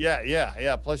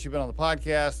 yeah. Plus, you've been on the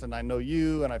podcast, and I know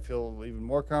you, and I feel even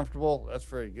more comfortable. That's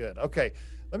very good. Okay,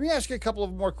 let me ask you a couple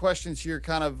of more questions here,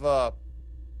 kind of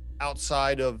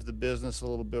outside of the business, a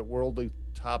little bit worldly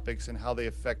topics and how they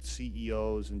affect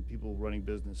CEOs and people running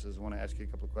businesses. I want to ask you a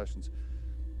couple of questions.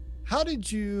 How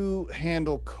did you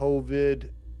handle COVID?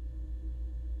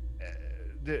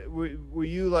 Were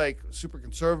you like super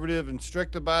conservative and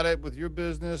strict about it with your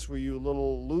business? Were you a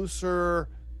little looser?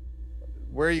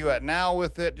 Where are you at now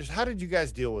with it? Just how did you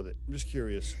guys deal with it? I'm just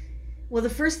curious. Well, the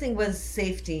first thing was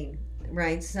safety,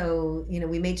 right? So,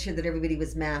 we made sure that everybody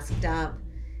was masked up,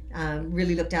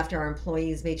 really looked after our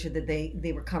employees, made sure that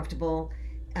they were comfortable,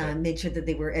 Okay. made sure that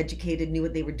they were educated, knew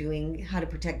what they were doing, how to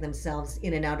protect themselves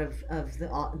in and out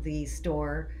of the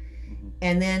store.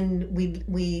 And then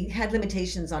we had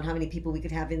limitations on how many people we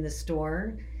could have in the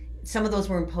store. Some of those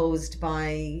were imposed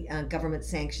by government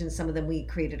sanctions. Some of them we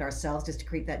created ourselves just to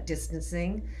create that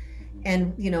distancing.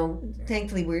 And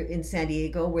thankfully we're in San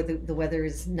Diego where the weather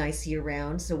is nice year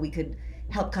round, so we could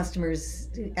help customers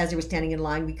as they were standing in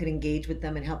line. We could engage with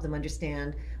them and help them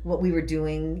understand what we were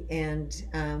doing, and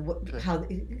how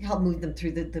help move them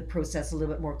through the process a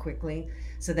little bit more quickly,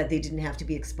 so that they didn't have to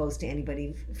be exposed to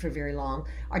anybody for very long.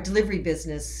 Our delivery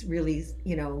business really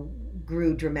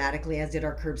grew dramatically, as did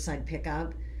our curbside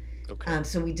pickup. Okay.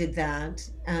 So we did that.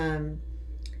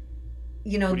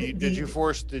 Did you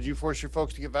force your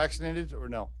folks to get vaccinated or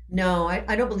no? No,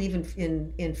 I don't believe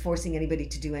in forcing anybody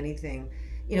to do anything.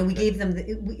 We Okay. gave them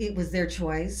it was their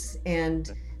choice,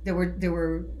 and there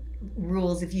were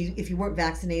rules. If you weren't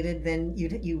vaccinated, then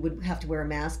you would have to wear a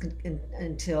mask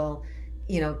until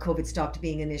COVID stopped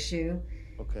being an issue.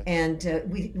 Okay.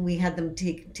 And we had them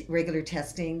take regular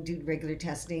testing, do regular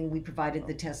testing. We provided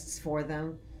the tests for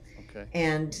them. Okay.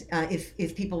 And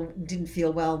if people didn't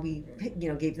feel well, we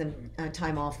gave them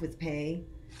time off with pay.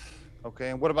 Okay.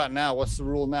 And what about now? What's the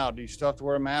rule now? Do you still have to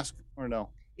wear a mask or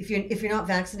no? If you're not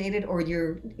vaccinated or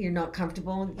you're not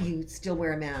comfortable, you still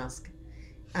wear a mask.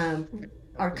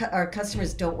 Our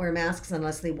customers don't wear masks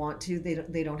unless they want to.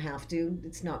 They don't have to.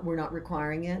 We're not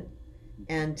requiring it,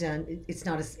 and it's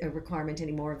not a requirement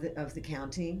anymore of the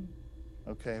county.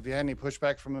 Okay. Have you had any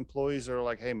pushback from employees that are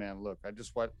like, hey man, look, I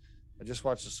just watched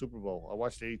the Super Bowl. I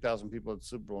watched 80,000 people at the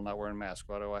Super Bowl not wearing masks.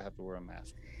 Why do I have to wear a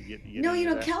mask? You get No, any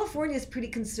of that? California is pretty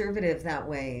conservative that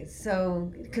way.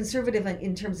 So conservative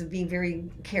in terms of being very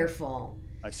careful.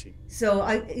 I see. So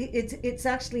it's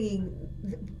actually,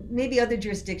 maybe other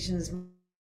jurisdictions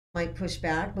might push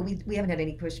back, but we haven't had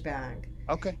any pushback.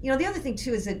 Okay. The other thing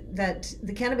too is that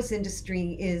the cannabis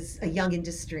industry is a young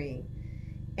industry,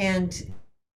 and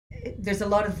there's a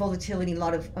lot of volatility, a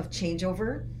lot of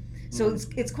changeover. So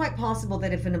it's quite possible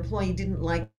that if an employee didn't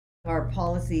like our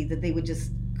policy, that they would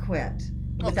just quit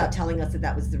without telling us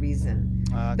that was the reason.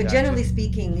 But Gotcha. generally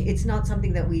speaking, it's not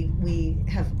something that we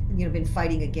have been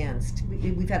fighting against.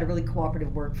 We've had a really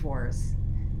cooperative workforce.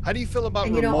 How do you feel about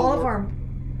And remote all of work? our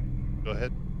Go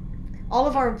ahead. all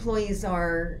of our employees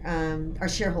are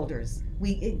shareholders.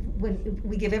 When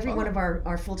we give every one of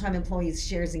our full-time employees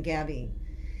shares in Gavi.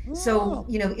 So,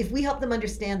 if we help them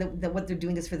understand that what they're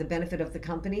doing is for the benefit of the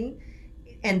company,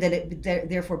 and that it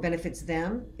therefore benefits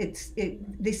them,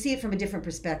 they see it from a different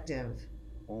perspective.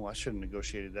 Oh, I should have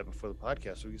negotiated that before the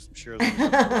podcast. So we get some shares.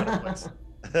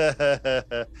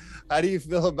 How do you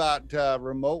feel about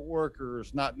remote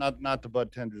workers? Not the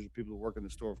bud tenders or people who work in the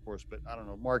store, of course, but I don't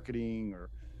know, marketing or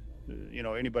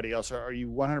anybody else. Are you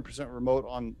 100% remote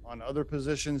on other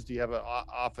positions? Do you have an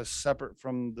office separate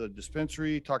from the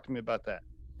dispensary? Talk to me about that.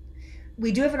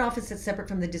 We do have an office that's separate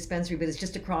from the dispensary, but it's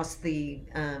just across the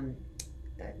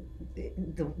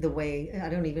way. I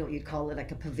don't even know what you'd call it,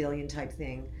 like a pavilion type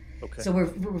thing. Okay. So we're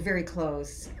very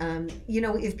close.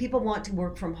 If people want to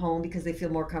work from home because they feel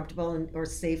more comfortable or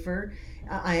safer,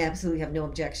 I absolutely have no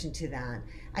objection to that.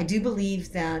 I do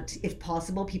believe that if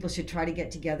possible, people should try to get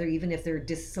together, even if they're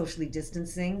socially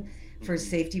distancing for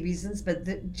safety reasons.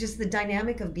 But just the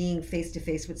dynamic of being face to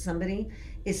face with somebody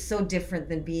is so different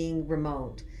than being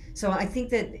remote. So I think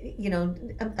that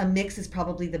a mix is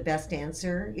probably the best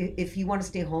answer. If you want to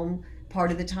stay home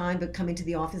part of the time but come into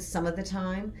the office some of the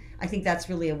time, I think that's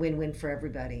really a win-win for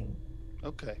everybody.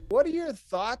 Okay. What are your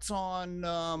thoughts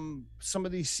on some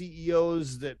of these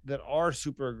CEOs that are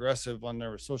super aggressive on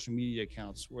their social media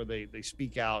accounts, where they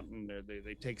speak out and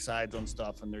they take sides on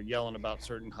stuff and they're yelling about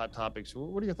certain hot topics?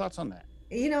 What are your thoughts on that?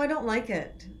 I don't like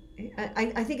it.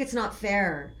 I think it's not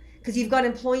fair. Because you've got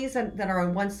employees that are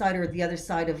on one side or the other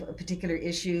side of a particular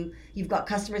issue. You've got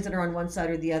customers that are on one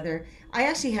side or the other. I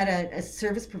actually had a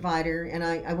service provider, and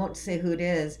I won't say who it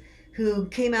is, who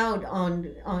came out on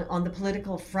the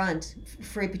political front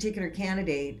for a particular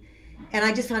candidate. And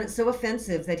I just found it so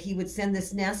offensive that he would send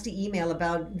this nasty email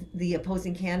about the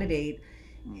opposing candidate.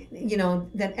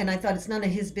 And I thought it's none of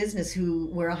his business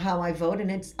how I vote,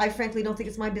 and I frankly don't think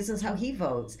it's my business how he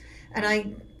votes. And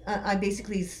I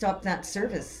basically stopped that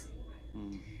service.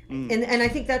 And I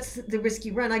think that's the risk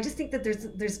you run. I just think that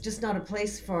there's just not a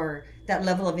place for that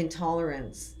level of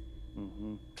intolerance.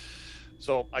 Mm-hmm.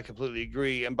 So I completely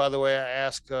agree. And by the way, I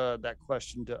ask that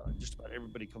question to just about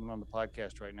everybody coming on the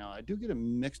podcast right now. I do get a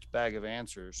mixed bag of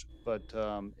answers, but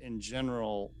in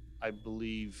general, I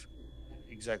believe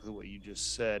exactly what you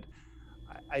just said.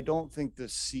 I don't think the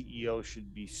CEO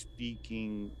should be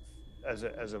speaking as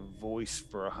a voice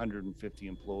for 150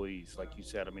 employees. Like you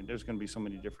said, I mean, there's going to be so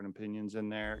many different opinions in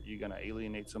there. You're going to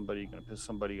alienate somebody, you're going to piss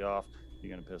somebody off.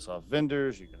 You're going to piss off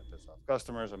vendors. You're going to piss off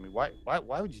customers. I mean, why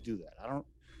would you do that?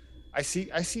 I see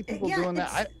people doing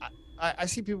that. I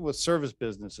see people with service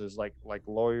businesses like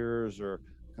lawyers or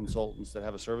consultants that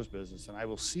have a service business, and I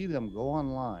will see them go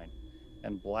online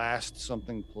and blast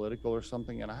something political or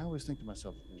something. And I always think to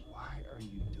myself, why are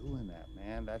you doing that,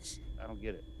 man? I don't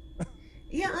get it.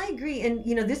 Yeah, I agree. And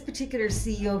this particular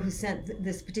CEO who sent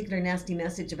this particular nasty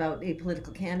message about a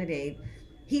political candidate,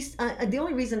 he's the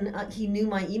only reason he knew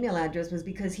my email address was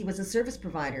because he was a service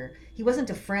provider. He wasn't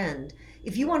a friend.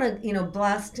 If you want to,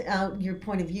 blast out your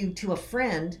point of view to a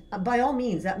friend, by all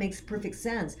means, that makes perfect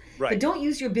sense. Right. But don't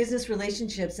use your business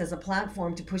relationships as a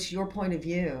platform to push your point of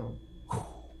view.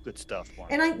 Good stuff,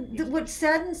 Mark. And what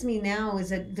saddens me now is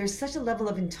that there's such a level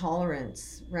of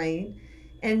intolerance, right?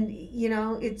 And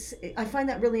I find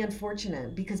that really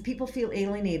unfortunate because people feel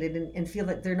alienated and feel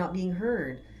that they're not being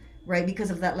heard, right?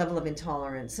 Because of that level of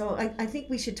intolerance. So I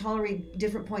think we should tolerate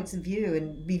different points of view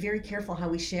and be very careful how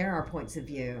we share our points of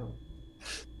view.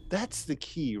 That's the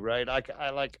key, right?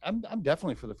 I'm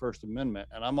definitely for the First Amendment,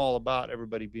 and I'm all about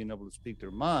everybody being able to speak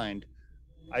their mind.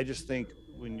 I just think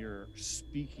when you're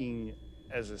speaking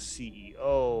as a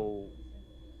CEO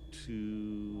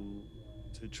to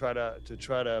try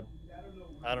to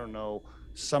I don't know,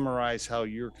 summarize how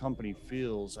your company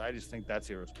feels, I just think that's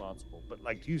irresponsible. But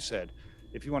like you said,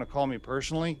 if you want to call me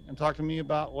personally and talk to me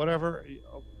about whatever,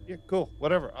 yeah, cool,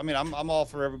 whatever. I mean, I'm all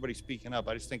for everybody speaking up.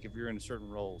 I just think if you're in certain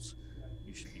roles,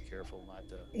 you should be careful not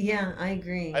to. Yeah, I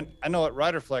agree. I know at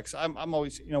Riderflex, I'm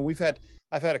always,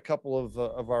 I've had a couple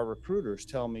of our recruiters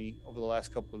tell me over the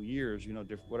last couple of years,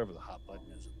 different, whatever the hot button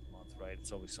is of the month, right?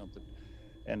 It's always something.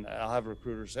 And I'll have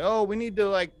recruiters say, oh, we need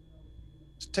to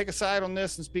take a side on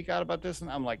this and speak out about this. And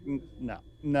I'm like,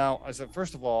 no. I said,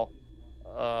 first of all,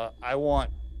 I want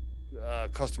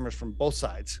customers from both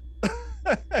sides.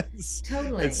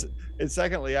 Totally. And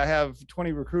secondly, I have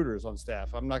 20 recruiters on staff.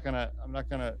 I'm not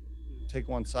gonna take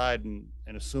one side and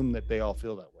assume that they all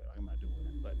feel that way. I'm not doing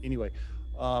that. But anyway,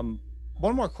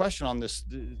 one more question on this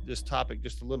topic,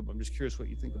 just a little bit. I'm just curious what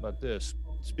you think about this.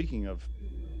 Speaking of,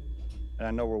 and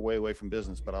I know we're way away from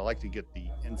business, but I like to get the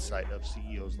insight of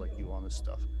CEOs like you on this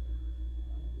stuff.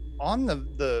 On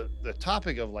the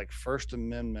topic of First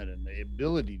Amendment and the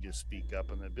ability to speak up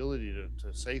and the ability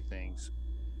to say things,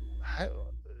 how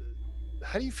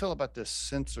do you feel about this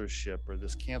censorship or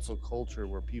this cancel culture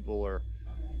where people are,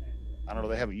 I don't know,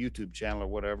 they have a YouTube channel or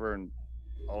whatever, and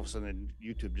all of a sudden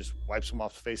YouTube just wipes them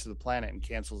off the face of the planet and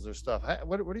cancels their stuff?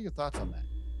 What are your thoughts on that?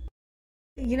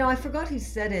 I forgot who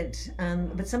said it,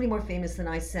 but somebody more famous than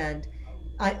I said,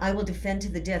 I will defend to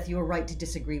the death your right to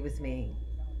disagree with me.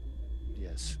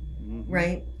 Yes. Mm-hmm.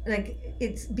 Right?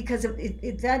 It's because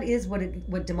that is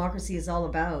what democracy is all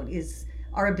about, is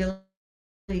our ability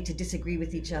to disagree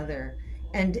with each other.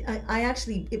 And I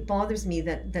actually, it bothers me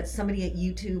that somebody at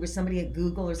YouTube or somebody at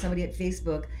Google or somebody at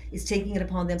Facebook is taking it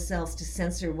upon themselves to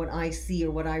censor what I see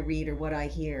or what I read or what I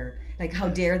hear. How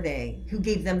dare they? Who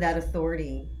gave them that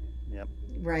authority? Yep.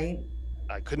 Right?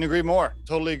 I couldn't agree more.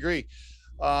 Totally agree.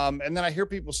 And then I hear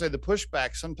people say the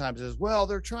pushback sometimes is, well,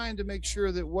 they're trying to make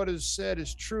sure that what is said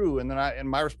is true. And then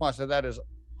my response to that is,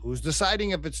 who's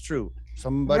deciding if it's true?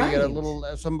 Somebody right. at a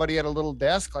little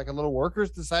desk, like a little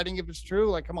worker's deciding if it's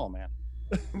true. Come on, man.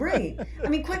 Right. I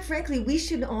mean, quite frankly, we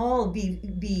should all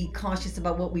be cautious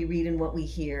about what we read and what we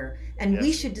hear. And Yes.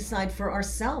 We should decide for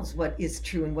ourselves what is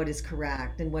true and what is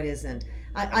correct and what isn't.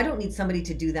 I don't need somebody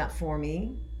to do that for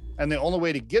me. And the only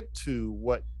way to get to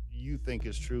what you think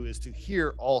is true is to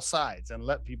hear all sides and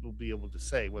let people be able to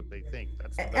say what they think.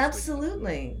 That's the best way to do it.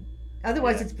 Absolutely.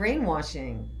 Otherwise, Yeah. it's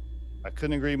brainwashing. I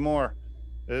couldn't agree more.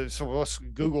 So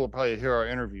Google will probably hear our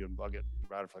interview and I'll get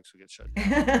Riderflex will get shut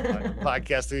down.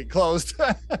 Podcast will get closed.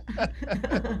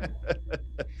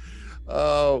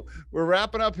 Oh, we're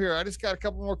wrapping up here. I just got a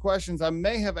couple more questions. I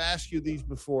may have asked you these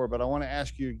before, but I want to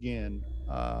ask you again.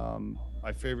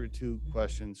 My favorite two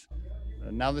questions.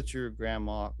 Now that you're a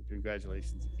grandma,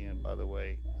 congratulations again, by the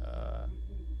way.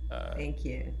 Thank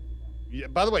you. Yeah,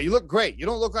 by the way, you look great. You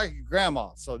don't look like a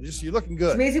grandma, so you're looking good.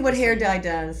 It's amazing what hair dye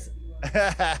does.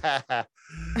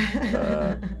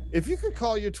 If you could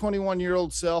call your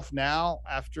 21-year-old self now,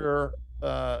 after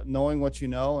knowing what you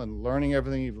know and learning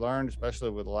everything you've learned, especially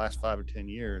over the last 5 or 10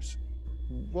 years,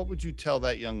 what would you tell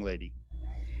that young lady?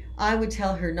 I would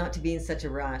tell her not to be in such a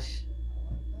rush.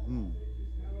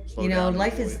 Slow down,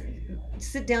 Life enjoy is,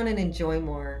 sit down and enjoy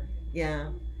more. Yeah.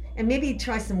 And maybe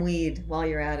try some weed while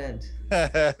you're at it.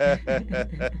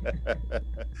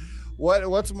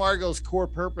 What's Margot's core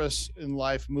purpose in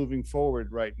life moving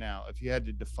forward right now, if you had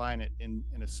to define it in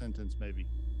a sentence, maybe?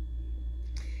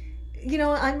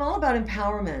 I'm all about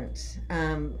empowerment.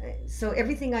 So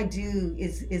everything I do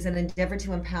is an endeavor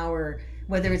to empower,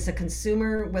 whether it's a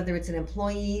consumer, whether it's an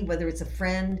employee, whether it's a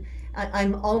friend.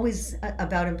 I'm always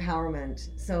about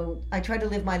empowerment. So I try to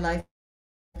live my life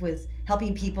with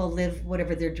helping people live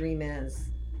whatever their dream is.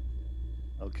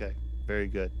 Okay, very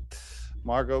good.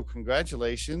 Margot,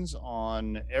 congratulations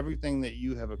on everything that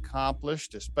you have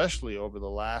accomplished, especially over the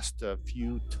last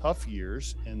few tough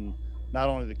years in not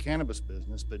only the cannabis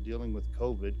business, but dealing with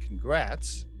COVID.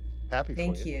 Congrats. Happy for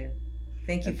Thank you. you.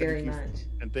 Thank you And very much.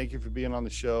 And thank you for being on the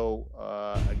show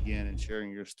again and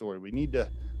sharing your story.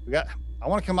 I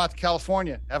want to come out to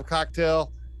California, have a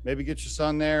cocktail, maybe get your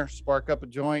son there, spark up a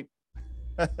joint.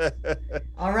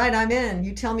 All right, I'm in.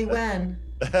 You tell me when.